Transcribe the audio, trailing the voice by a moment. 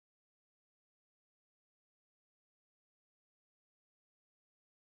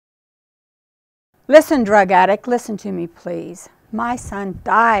Listen, drug addict, listen to me, please. My son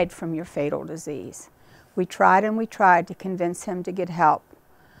died from your fatal disease. We tried and we tried to convince him to get help,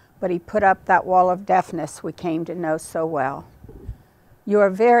 but he put up that wall of deafness we came to know so well. You are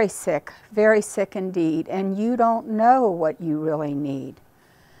very sick indeed, and you don't know what you really need.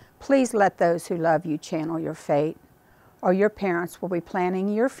 Please let those who love you channel your fate, or your parents will be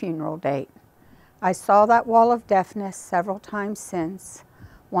planning your funeral date. I saw that wall of deafness several times since.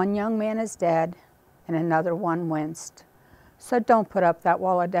 One young man is dead, and another one winced. So don't put up that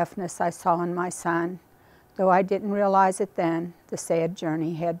wall of deafness I saw in my son. Though I didn't realize it then, the sad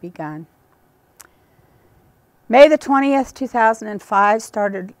journey had begun. May the 20th, 2005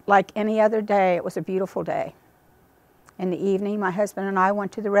 started like any other day. It was a beautiful day. In the evening, my husband and I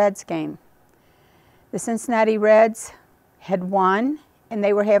went to the Reds game. The Cincinnati Reds had won, and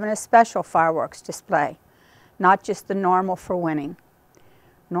they were having a special fireworks display, not just the normal for winning.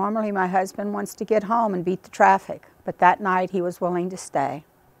 Normally, my husband wants to get home and beat the traffic, but that night he was willing to stay.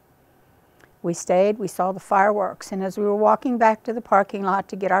 We stayed, we saw the fireworks, and as we were walking back to the parking lot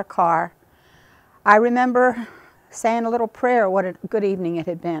to get our car, I remember saying a little prayer, what a good evening it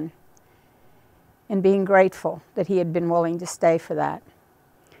had been, and being grateful that he had been willing to stay for that.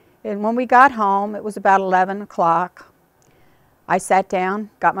 And when we got home, it was about 11 o'clock. I sat down,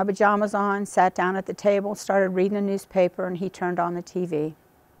 got my pajamas on, sat down at the table, started reading the newspaper, and he turned on the TV.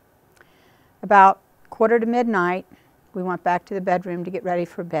 About 1:45, we went back to the bedroom to get ready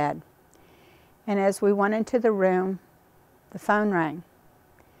for bed. And as we went into the room, the phone rang.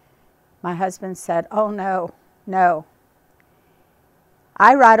 My husband said, "Oh no, no."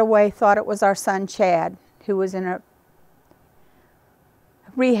 I right away thought it was our son Chad, who was in a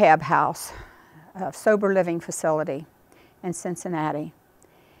rehab house, a sober living facility in Cincinnati.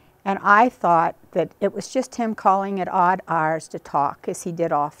 And I thought that it was just him calling at odd hours to talk, as he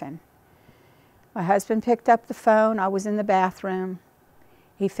did often. My husband picked up the phone. I was in the bathroom.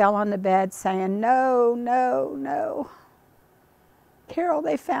 He fell on the bed saying, "No, no, no. Carol,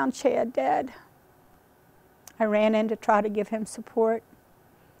 they found Chad dead." I ran in to try to give him support.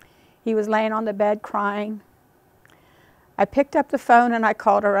 He was laying on the bed crying. I picked up the phone and I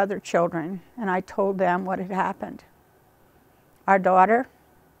called our other children and I told them what had happened. Our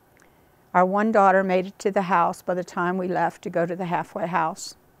one daughter made it to the house by the time we left to go to the halfway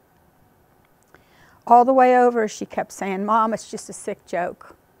house. All the way over, she kept saying, "Mom, it's just a sick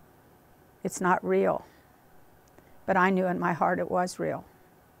joke. It's not real." But I knew in my heart it was real.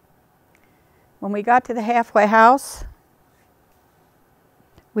 When we got to the halfway house,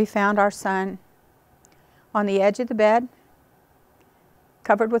 we found our son on the edge of the bed,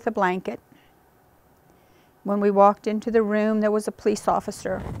 covered with a blanket. When we walked into the room, there was a police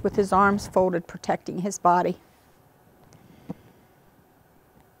officer with his arms folded, protecting his body.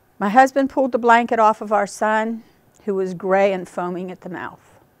 My husband pulled the blanket off of our son, who was gray and foaming at the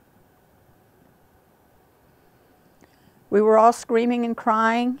mouth. We were all screaming and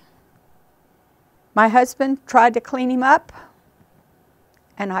crying. My husband tried to clean him up,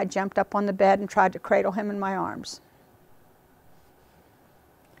 and I jumped up on the bed and tried to cradle him in my arms.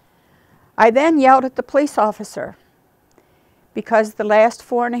 I then yelled at the police officer, because the last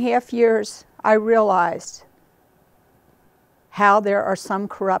 4.5 years I realized how there are some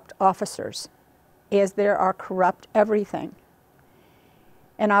corrupt officers, as there are corrupt everything.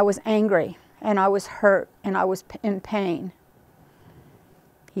 And I was angry, and I was hurt, and I was in pain.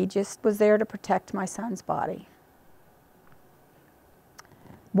 He just was there to protect my son's body.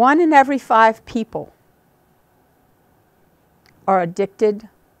 1 in every 5 people are addicted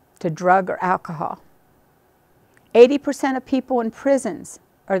to drug or alcohol. 80% of people in prisons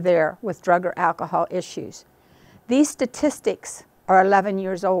are there with drug or alcohol issues. These statistics are 11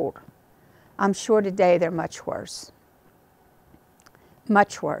 years old. I'm sure today they're much worse.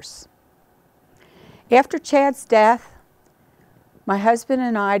 Much worse. After Chad's death, my husband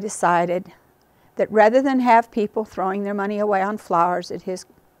and I decided that rather than have people throwing their money away on flowers at his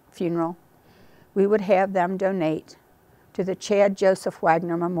funeral, we would have them donate to the Chad Joseph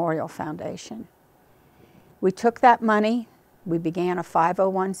Wagner Memorial Foundation. We took that money. We began a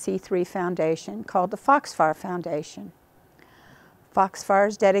 501c3 foundation called the Foxfire Foundation. Foxfire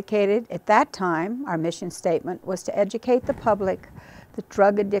is dedicated, at that time, our mission statement was to educate the public that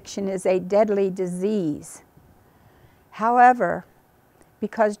drug addiction is a deadly disease. However,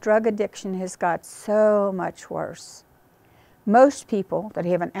 because drug addiction has got so much worse, most people that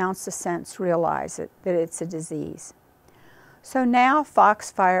have an ounce of sense realize that it's a disease. So now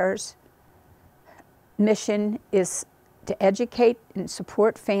Foxfire's mission is to educate and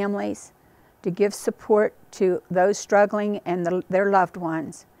support families, to give support to those struggling and their loved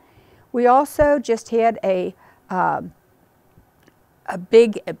ones. We also just had a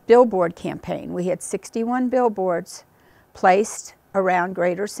big billboard campaign. We had 61 billboards placed around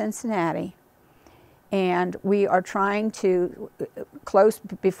Greater Cincinnati, and we are trying to,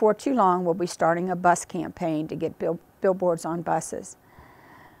 before too long, we'll be starting a bus campaign to get billboards on buses.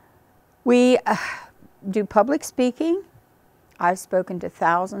 We do public speaking. I've spoken to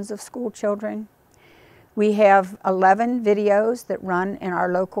thousands of school children. We have 11 videos that run in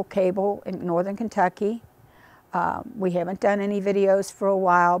our local cable in Northern Kentucky. We haven't done any videos for a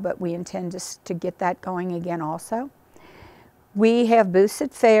while, but we intend to get that going again also. We have booths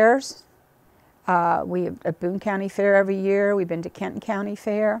at fairs. We have a Boone County Fair every year. We've been to Kenton County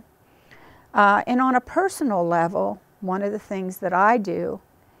Fair. And on a personal level, one of the things that I do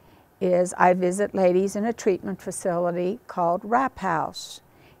is I visit ladies in a treatment facility called Wrap House.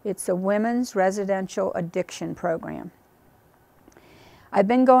 It's a women's residential addiction program. I've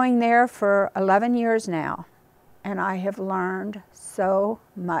been going there for 11 years now, and I have learned so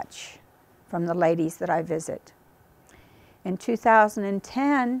much from the ladies that I visit. In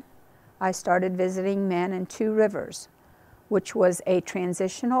 2010, I started visiting men in Two Rivers, which was a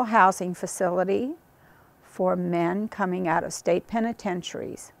transitional housing facility for men coming out of state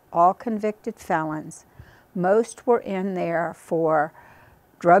penitentiaries, all convicted felons. Most were in there for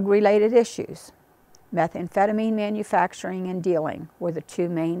drug-related issues. Methamphetamine manufacturing and dealing were the two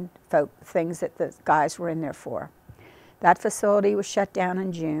main things that the guys were in there for. That facility was shut down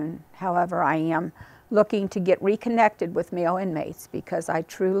in June. However, I am looking to get reconnected with male inmates because I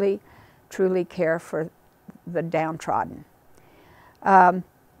truly, truly care for the downtrodden.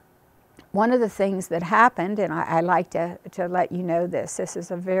 One of the things that happened, and I like to let you know this is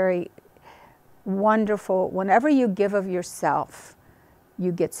a very wonderful, whenever you give of yourself,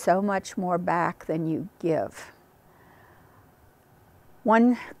 you get so much more back than you give.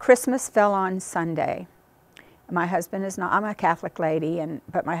 One Christmas fell on Sunday. My husband is not, I'm a Catholic lady,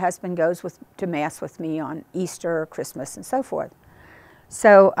 but my husband goes to Mass with me on Easter, Christmas, and so forth.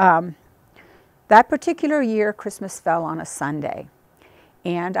 So that particular year, Christmas fell on a Sunday.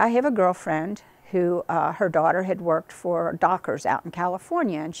 And I have a girlfriend who, her daughter had worked for Dockers out in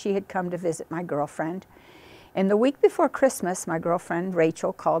California, and she had come to visit my girlfriend. And the week before Christmas, my girlfriend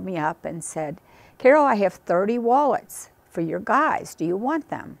Rachel called me up and said, "Carol, I have 30 wallets for your guys. Do you want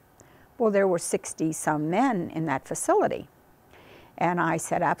them?" Well, there were 60-some men in that facility. And I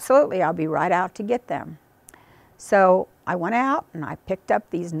said, "Absolutely, I'll be right out to get them." So I went out and I picked up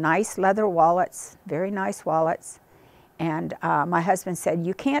these nice leather wallets, very nice wallets. And my husband said,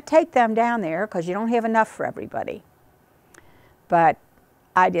 "You can't take them down there because you don't have enough for everybody." But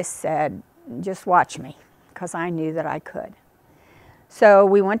I just said, "Just watch me," because I knew that I could. So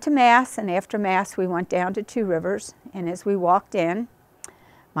we went to Mass, and after Mass we went down to Two Rivers, and as we walked in,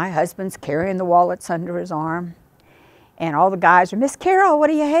 my husband's carrying the wallets under his arm, and all the guys are, "Miss Carol, what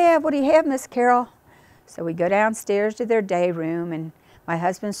do you have? What do you have, Miss Carol?" So we go downstairs to their day room, and my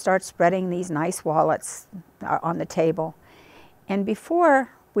husband starts spreading these nice wallets on the table. And before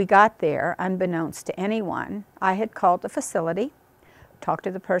we got there, unbeknownst to anyone, I had called the facility, talked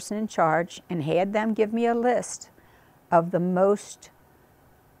to the person in charge, and had them give me a list of the most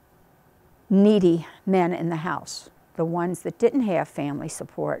needy men in the house, the ones that didn't have family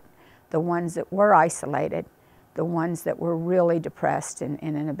support, the ones that were isolated, the ones that were really depressed and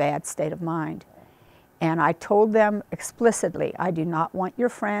in a bad state of mind. And I told them explicitly, I do not want your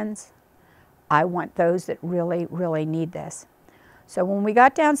friends. I want those that really, really need this. So when we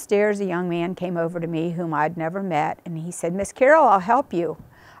got downstairs, a young man came over to me whom I'd never met, and he said, "Miss Carol, I'll help you.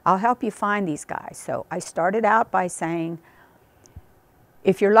 I'll help you find these guys." So I started out by saying,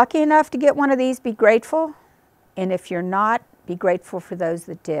 if you're lucky enough to get one of these, be grateful. And if you're not, be grateful for those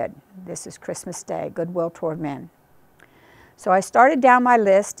that did. This is Christmas Day, goodwill toward men. So I started down my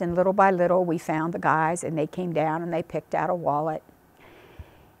list, and little by little we found the guys, and they came down and they picked out a wallet.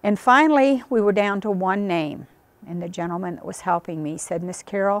 And finally we were down to one name. And the gentleman that was helping me said, "Miss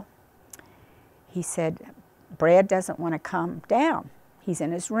Carol," he said, "Brad doesn't want to come down. He's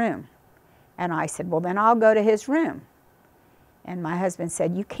in his room." And I said, "Well, then I'll go to his room." And my husband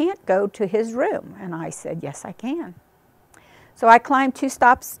said, "You can't go to his room." And I said, "Yes, I can." So I climbed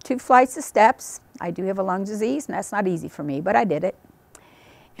 2 flights of steps. I do have a lung disease, and that's not easy for me, but I did it.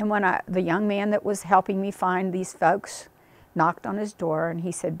 And when the young man that was helping me find these folks knocked on his door, and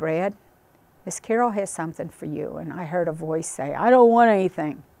he said, "Brad, Miss Carol has something for you." And I heard a voice say, "I don't want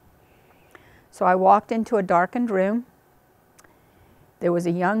anything." So I walked into a darkened room. There was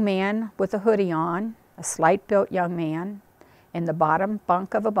a young man with a hoodie on, a slight-built young man, in the bottom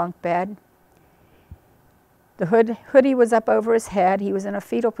bunk of a bunk bed. The hoodie was up over his head. He was in a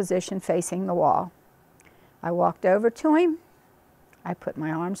fetal position facing the wall. I walked over to him. I put my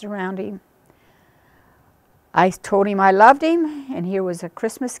arms around him. I told him I loved him, and here was a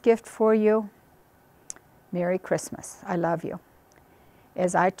Christmas gift for you. Merry Christmas. I love you.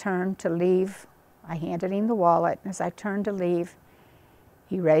 As I turned to leave, I handed him the wallet. As I turned to leave,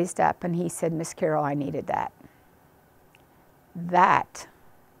 he raised up and he said, Miss Carol, I needed that. That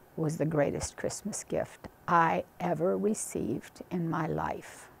was the greatest Christmas gift I ever received in my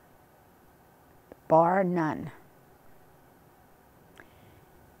life, bar none.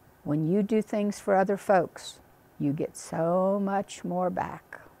 When you do things for other folks, you get so much more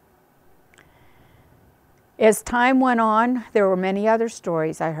back. As time went on, there were many other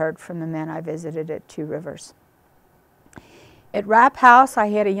stories I heard from the men I visited at Two Rivers. At Rapp House, I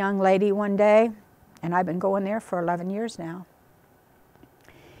had a young lady one day, and I've been going there for 11 years now.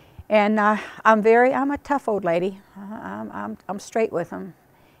 And I'm a tough old lady. I'm straight with them,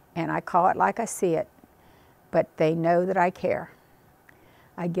 and I call it like I see it. But they know that I care.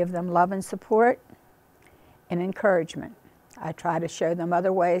 I give them love and support and encouragement. I try to show them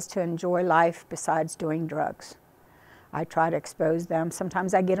other ways to enjoy life besides doing drugs. I try to expose them.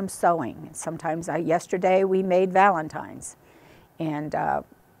 Sometimes I get them sewing. Sometimes yesterday we made Valentines. And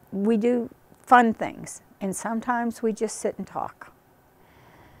we do fun things. And sometimes we just sit and talk.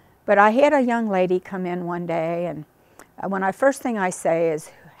 But I had a young lady come in one day, and first thing I say is,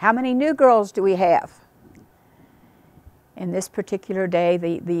 how many new girls do we have? And this particular day,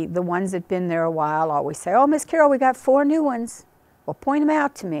 the ones that have been there a while always say, oh, Miss Carol, we got 4 new ones. Well, point them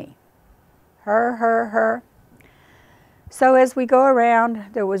out to me. Her. So as we go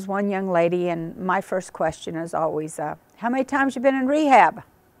around, there was one young lady, and my first question is always, how many times you been in rehab?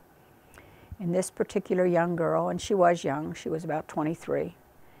 And this particular young girl, and she was young, she was about 23,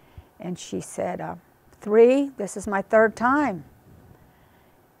 and she said, 3, this is my 3rd time.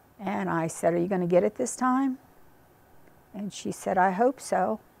 And I said, are you going to get it this time? And she said, I hope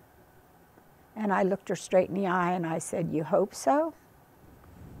so. And I looked her straight in the eye and I said, you hope so?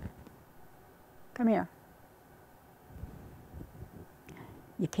 Come here.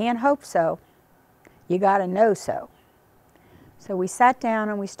 You can't hope so. You got to know so. So we sat down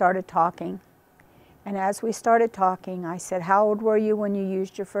and we started talking. And as we started talking, I said, how old were you when you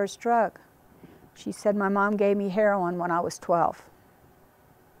used your first drug? She said, my mom gave me heroin when I was 12.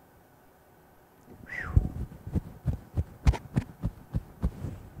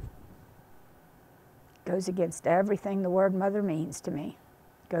 Goes against everything the word mother means to me.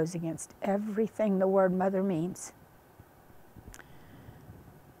 Goes against everything the word mother means.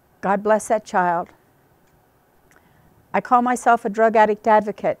 God bless that child. I call myself a drug addict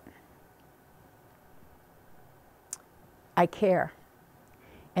advocate. I care.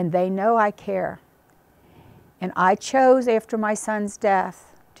 And they know I care. And I chose after my son's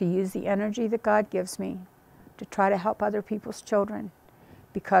death to use the energy that God gives me to try to help other people's children.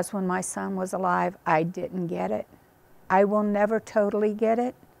 Because when my son was alive, I didn't get it. I will never totally get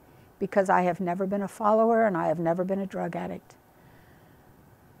it because I have never been a follower and I have never been a drug addict.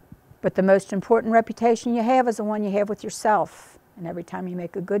 But the most important reputation you have is the one you have with yourself. And every time you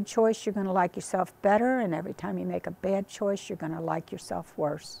make a good choice, you're going to like yourself better. And every time you make a bad choice, you're going to like yourself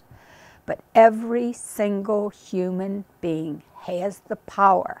worse. But every single human being has the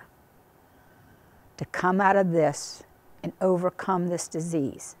power to come out of this and overcome this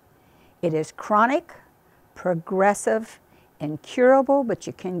disease. It is chronic, progressive, incurable, but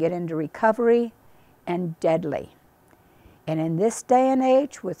you can get into recovery, and deadly. And in this day and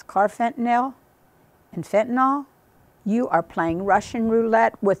age with carfentanil and fentanyl, you are playing Russian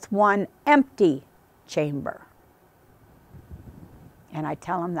roulette with one empty chamber. And I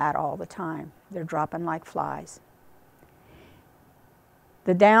tell them that all the time. They're dropping like flies.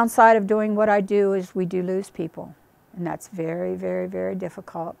 The downside of doing what I do is we do lose people. And that's very, very, very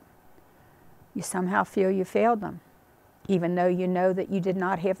difficult. You somehow feel you failed them, even though you know that you did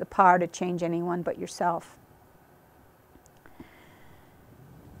not have the power to change anyone but yourself.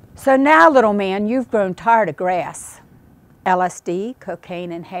 So now, little man, you've grown tired of grass, LSD,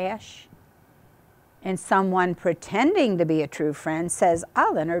 cocaine, and hash. And someone pretending to be a true friend says,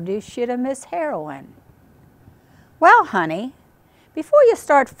 I'll introduce you to Miss Heroin. Well, honey, before you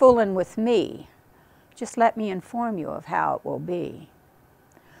start fooling with me, just let me inform you of how it will be.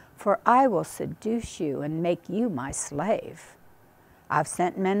 For I will seduce you and make you my slave. I've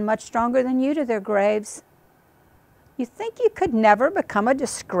sent men much stronger than you to their graves. You think you could never become a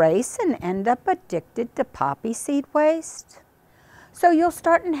disgrace and end up addicted to poppy seed waste? So you'll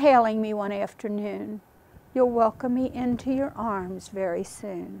start inhaling me one afternoon. You'll welcome me into your arms very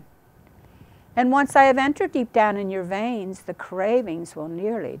soon. And once I have entered deep down in your veins, the cravings will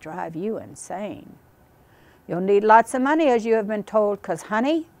nearly drive you insane. You'll need lots of money, as you have been told, 'cause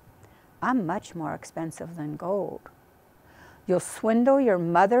honey, I'm much more expensive than gold. You'll swindle your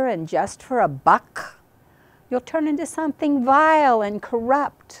mother, and just for a buck, you'll turn into something vile and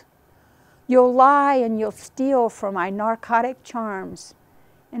corrupt. You'll lie and you'll steal from my narcotic charms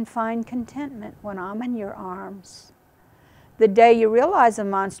and find contentment when I'm in your arms. The day you realize the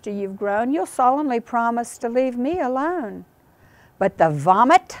monster you've grown, you'll solemnly promise to leave me alone. But the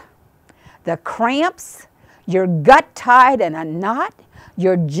vomit, the cramps, your gut tied in a knot,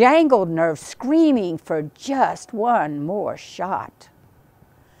 your jangled nerves screaming for just one more shot.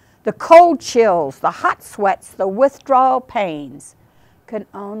 The cold chills, the hot sweats, the withdrawal pains can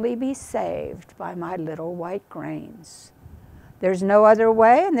only be saved by my little white grains. There's no other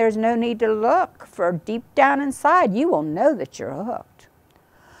way, and there's no need to look, for deep down inside you will know that you're hooked.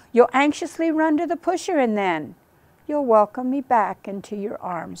 You'll anxiously run to the pusher, and then you'll welcome me back into your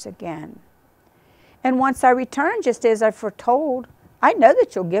arms again. And once I return, just as I foretold, I know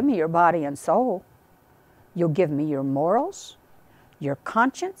that you'll give me your body and soul. You'll give me your morals, your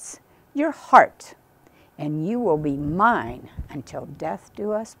conscience, your heart, and you will be mine until death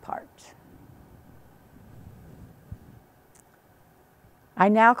do us part. I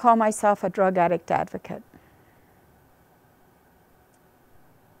now call myself a drug addict advocate.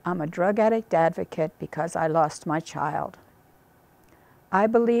 I'm a drug addict advocate because I lost my child. I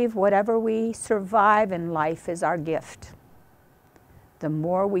believe whatever we survive in life is our gift. The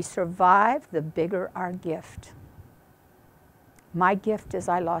more we survive, the bigger our gift. My gift is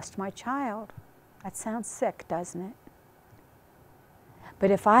I lost my child. That sounds sick, doesn't it?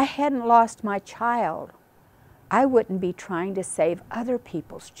 But if I hadn't lost my child, I wouldn't be trying to save other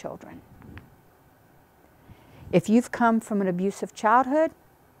people's children. If you've come from an abusive childhood,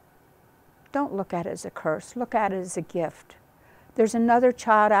 don't look at it as a curse. Look at it as a gift. There's another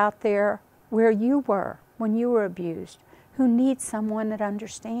child out there where you were when you were abused who needs someone that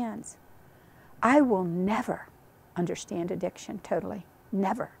understands. I will never understand addiction totally.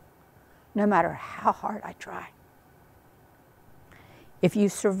 Never. No matter how hard I try. If you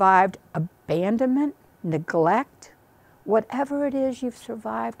survived abandonment, neglect, whatever it is you've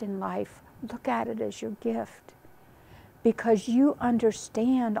survived in life, look at it as your gift. Because you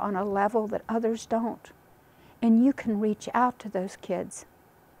understand on a level that others don't. And you can reach out to those kids.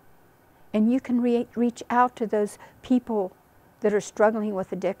 And you can reach out to those people that are struggling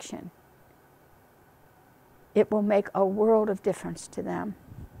with addiction. It will make a world of difference to them.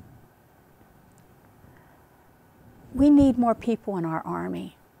 We need more people in our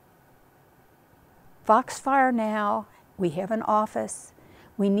army. Foxfire now, we have an office.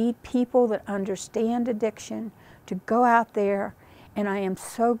 We need people that understand addiction to go out there, and I am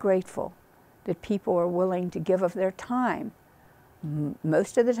so grateful that people are willing to give of their time.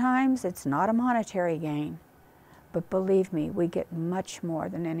 Most of the times, it's not a monetary gain, but believe me, we get much more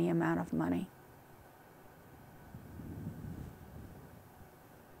than any amount of money.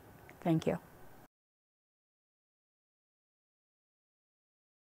 Thank you.